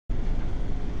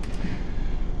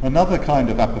Another kind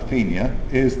of apophenia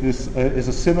is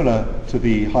a similar to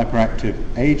the hyperactive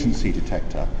agency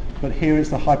detector, but here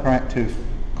is the hyperactive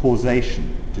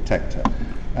causation detector.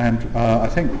 And I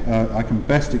think I can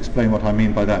best explain what I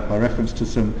mean by that by reference to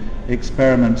some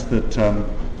experiments that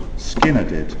Skinner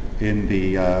did in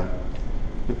the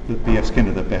B.F.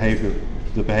 Skinner, the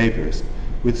behaviourist,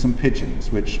 with some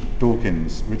pigeons, which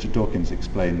Richard Dawkins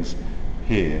explains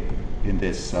here in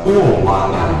this. All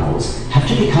wild animals have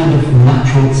to be kind of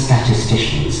natural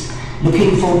statisticians,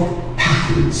 looking for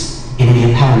patterns in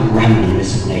the apparent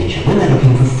randomness of nature when they're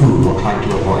looking for food or trying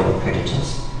to avoid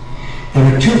predators. There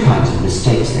are two kinds of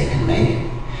mistakes they can make.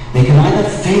 They can either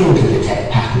fail to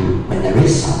detect pattern when there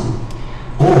is some,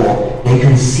 or they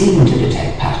can seem to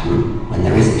detect pattern when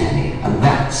there isn't any, and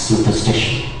that's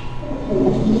superstition.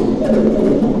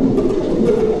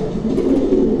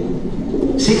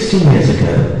 16 years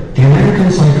ago, the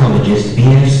American psychologist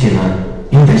B.F. Skinner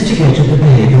investigated the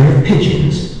behavior of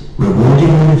pigeons, rewarding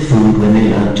them with food when they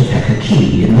learned to peck a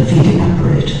key in the feeding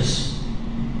apparatus.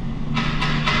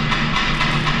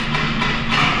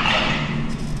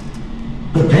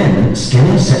 But then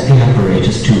Skinner set the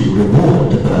apparatus to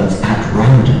reward the birds at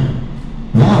random.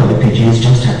 Now the pigeons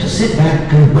just had to sit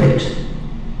back and wait.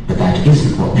 But that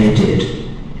isn't what they did.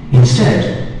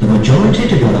 Instead, the majority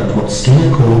developed what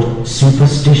Skinner called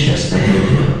superstitious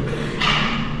behavior.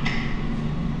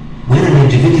 When an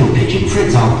individual pigeon, for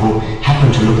example,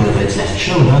 happened to look over its left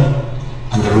shoulder,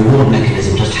 and the reward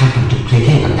mechanism just happened to click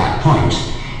in at that point,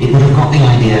 it would have got the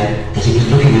idea that it was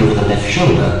looking over the left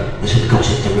shoulder that had got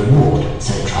it the reward,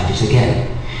 so it tried it again.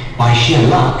 By sheer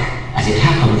luck, as it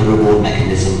happened, the reward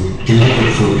mechanism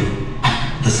delivered food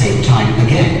at the same time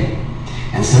again.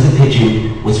 And so the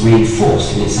pigeon was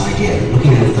reinforced in its idea that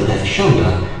looking over the left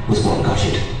shoulder was what got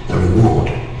it the reward.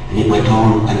 And it went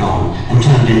on and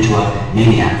turned into a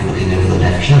maniac looking over the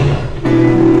left shoulder.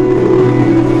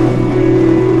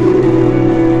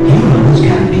 Humans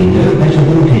can be no better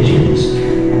than pigeons.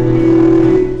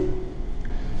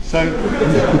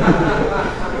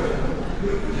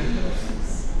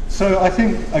 So I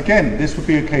think, again, this would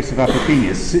be a case of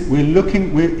apophenia.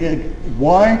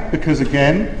 Why? Because,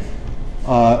 again,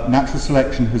 natural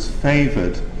selection has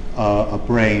favoured a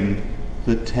brain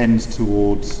that tends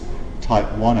towards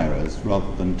type 1 errors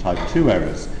rather than type 2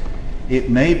 errors. It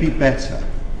may be better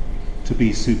to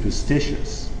be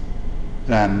superstitious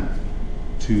than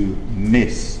to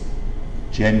miss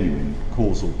genuine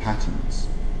causal patterns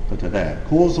that are there.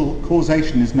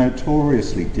 Causation is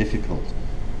notoriously difficult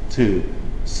to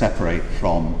separate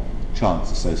from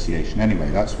chance association anyway.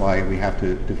 That's why we have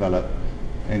to develop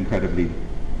incredibly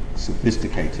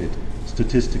sophisticated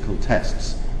statistical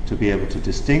tests to be able to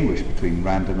distinguish between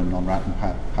random and non-random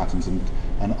patterns and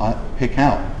pick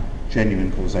out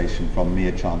genuine causation from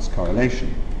mere chance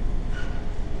correlation.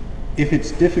 If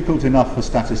it's difficult enough for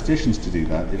statisticians to do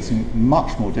that, it's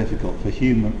much more difficult for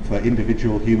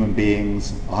individual human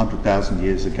beings 100,000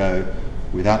 years ago,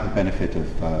 without the benefit of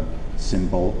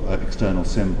external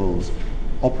symbols,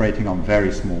 operating on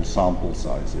very small sample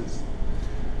sizes.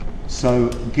 So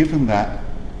given that,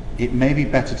 it may be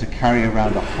better to carry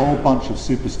around a whole bunch of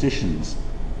superstitions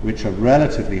which are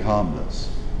relatively harmless,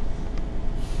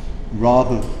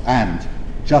 and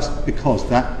just because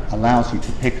that allows you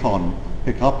to pick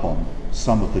up on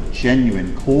some of the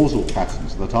genuine causal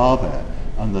patterns that are there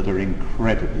and that are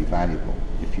incredibly valuable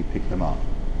if you pick them up.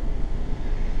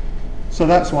 So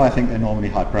that's why I think they're normally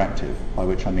hyperactive, by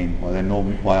which I mean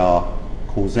why our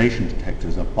causation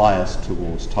detectors are biased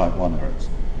towards type 1 errors.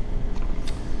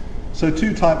 So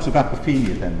two types of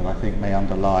apophenia then that I think may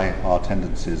underlie our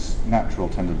natural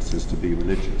tendencies to be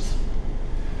religious.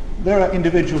 There are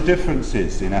individual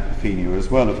differences in apophenia as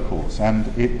well, of course, and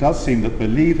it does seem that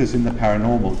believers in the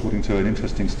paranormal, according to an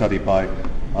interesting study by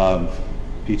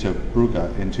Peter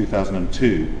Brugger in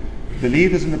 2002,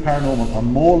 believers in the paranormal are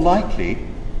more likely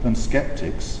than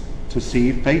skeptics to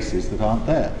see faces that aren't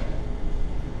there.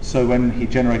 So when he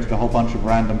generated a whole bunch of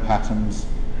random patterns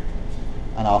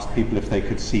and asked people if they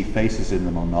could see faces in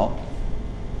them or not,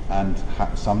 and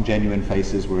some genuine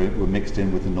faces were mixed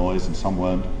in with the noise and some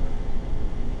weren't,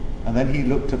 and then he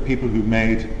looked at people who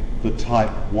made the type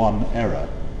 1 error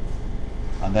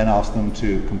and then asked them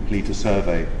to complete a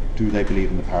survey, do they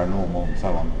believe in the paranormal and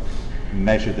so on,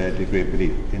 measure their degree of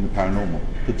belief in the paranormal.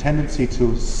 The tendency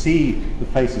to see the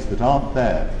faces that aren't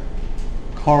there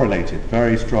correlated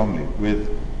very strongly with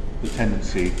the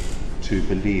tendency to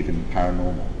believe in the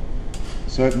paranormal.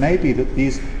 So it may be that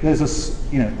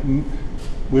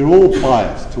we're all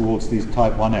biased towards these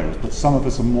type 1 errors, but some of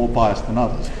us are more biased than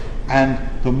others. And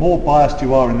the more biased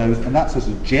you are in those, and that's as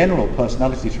a general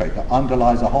personality trait that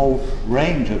underlies a whole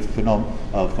range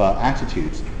of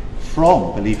attitudes,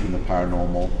 from belief in the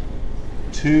paranormal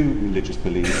to religious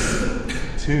beliefs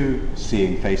to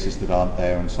seeing faces that aren't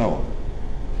there and so on.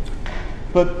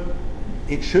 But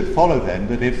it should follow then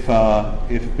that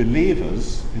if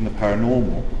believers in the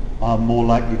paranormal are more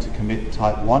likely to commit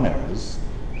type 1 errors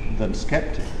than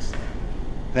skeptics,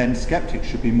 then skeptics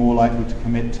should be more likely to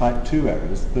commit type 2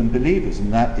 errors than believers,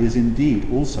 and that is indeed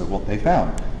also what they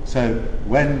found. So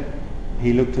when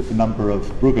he looked at the number of,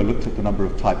 Brugger looked at the number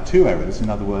of type 2 errors, in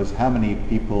other words, how many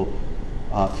people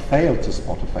failed to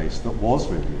spot a face that was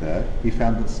really there, he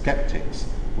found that skeptics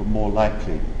were more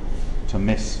likely to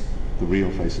miss the real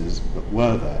faces that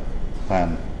were there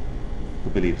than the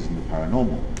believers in the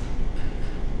paranormal.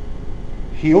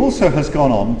 He also has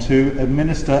gone on to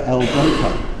administer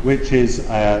L-DOPA, which is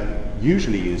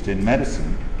usually used in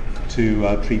medicine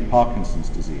to treat Parkinson's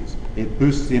disease. It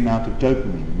boosts the amount of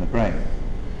dopamine in the brain.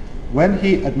 When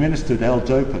he administered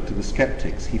L-DOPA to the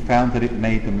skeptics, he found that it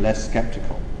made them less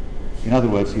skeptical. In other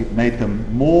words, it made them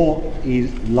more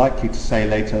likely to say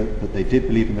later that they did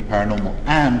believe in the paranormal,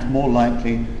 and more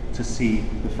likely to see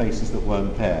the faces that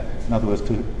weren't there. In other words,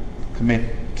 to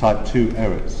commit type 2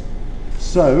 errors.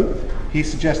 So he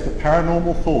suggests that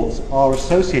paranormal thoughts are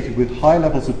associated with high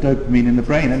levels of dopamine in the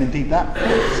brain, and indeed that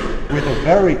fits with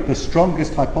the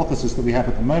strongest hypothesis that we have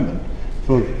at the moment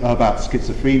about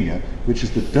schizophrenia, which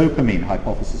is the dopamine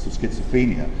hypothesis of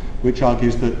schizophrenia, which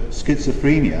argues that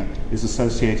schizophrenia is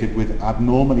associated with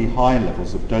abnormally high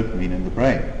levels of dopamine in the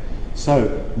brain.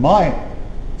 So my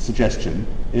suggestion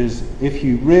is, if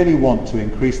you really want to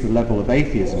increase the level of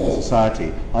atheism in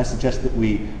society, I suggest that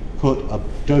we put a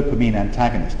dopamine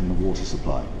antagonist in the water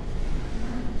supply.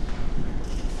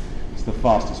 It's the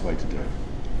fastest way to do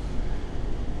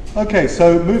it. Okay,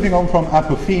 so moving on from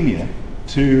apophenia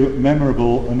to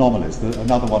memorable anomalies,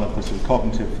 another one of the sort of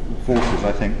cognitive forces,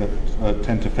 I think, that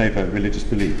tend to favour religious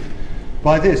belief.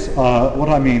 By this, what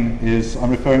I mean is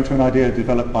I'm referring to an idea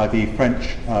developed by the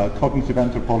French cognitive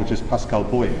anthropologist Pascal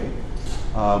Boyer.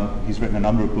 He's written a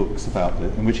number of books about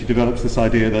it, in which he develops this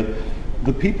idea that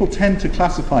the people tend to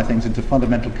classify things into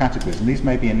fundamental categories, and these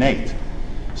may be innate.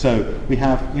 So we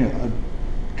have,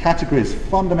 categories,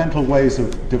 fundamental ways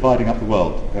of dividing up the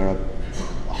world. There are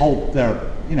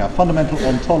a fundamental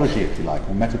ontology, if you like,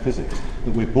 or metaphysics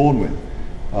that we're born with,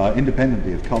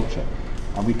 independently of culture.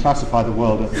 And we classify the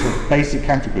world into sort of basic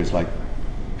categories like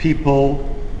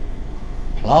people,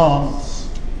 plants,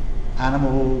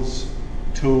 animals,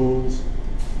 tools,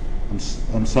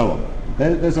 and so on.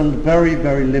 There's a very,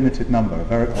 very limited number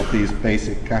of these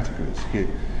basic categories here.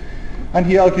 And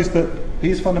he argues that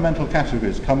these fundamental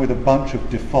categories come with a bunch of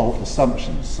default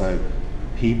assumptions. So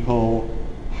people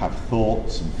have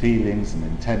thoughts and feelings and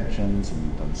intentions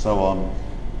and so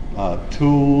on.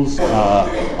 Tools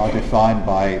are defined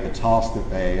by the task that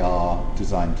they are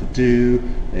designed to do,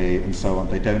 and so on.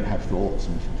 They don't have thoughts,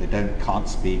 and they can't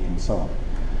speak, and so on.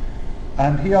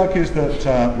 And he argues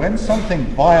that when something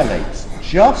violates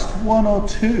just one or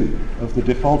two of the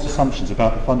default assumptions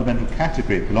about the fundamental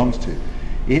category it belongs to,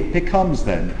 it becomes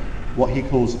then what he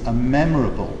calls a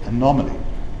memorable anomaly.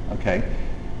 Okay?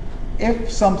 If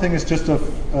something is just an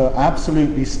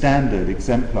absolutely standard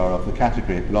exemplar of the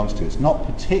category it belongs to, it's not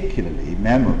particularly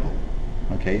memorable.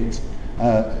 Okay? It's,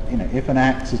 if an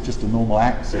axe is just a normal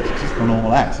axe, it's just a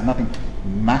normal axe, and nothing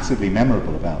massively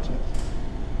memorable about it.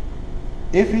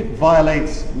 If it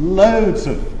violates loads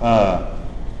of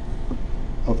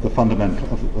the fundamental,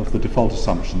 of the default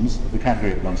assumptions of the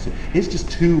category it belongs to, it's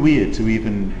just too weird to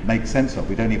even make sense of.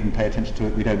 We don't even pay attention to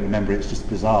it, we don't remember it, it's just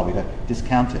bizarre, we don't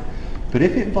discount it. But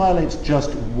if it violates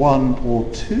just one or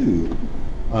two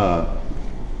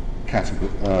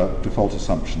default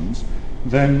assumptions,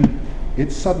 then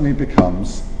it suddenly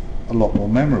becomes a lot more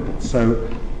memorable. So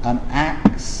an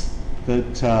axe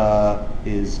that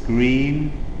is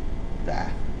green,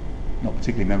 not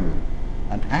particularly memorable.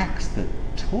 An axe that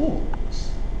talks,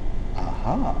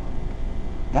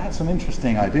 that's an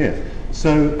interesting idea.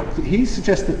 So he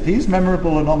suggests that these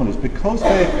memorable anomalies, because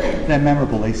they're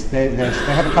memorable, they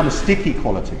have a kind of sticky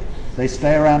quality. They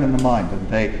stay around in the mind,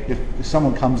 and if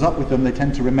someone comes up with them, they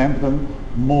tend to remember them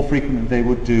more frequently than they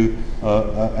would do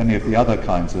any of the other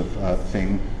kinds of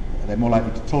thing. They're more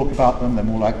likely to talk about them, they're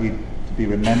more likely to be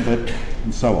remembered,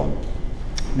 and so on.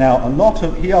 Now,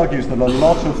 he argues that a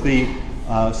lot of the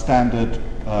standard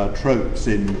tropes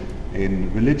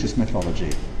in religious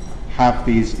mythology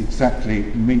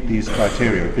meet these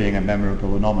criteria of being a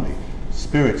memorable anomaly.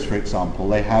 Spirits, for example,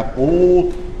 they have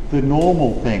all the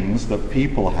normal things that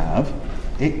people have,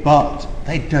 but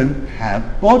they don't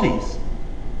have bodies.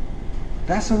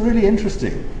 That's a really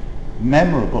interesting,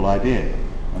 memorable idea,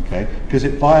 okay? Because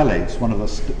it violates one of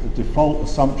the default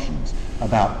assumptions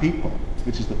about people,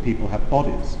 which is that people have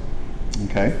bodies,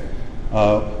 okay?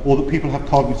 Or that people have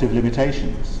cognitive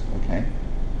limitations, okay?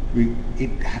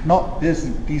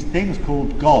 There's these things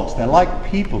called gods. They're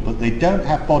like people, but they don't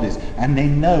have bodies, and they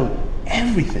know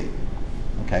everything,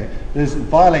 okay? There's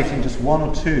violating just one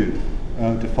or two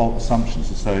default assumptions,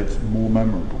 and so it's more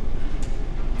memorable.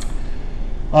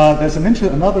 There's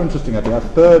another interesting idea, a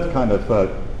third kind of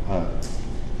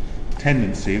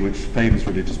tendency which favours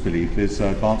religious belief is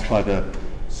advanced by the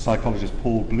psychologist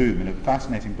Paul Bloom in a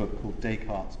fascinating book called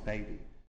Descartes' Baby.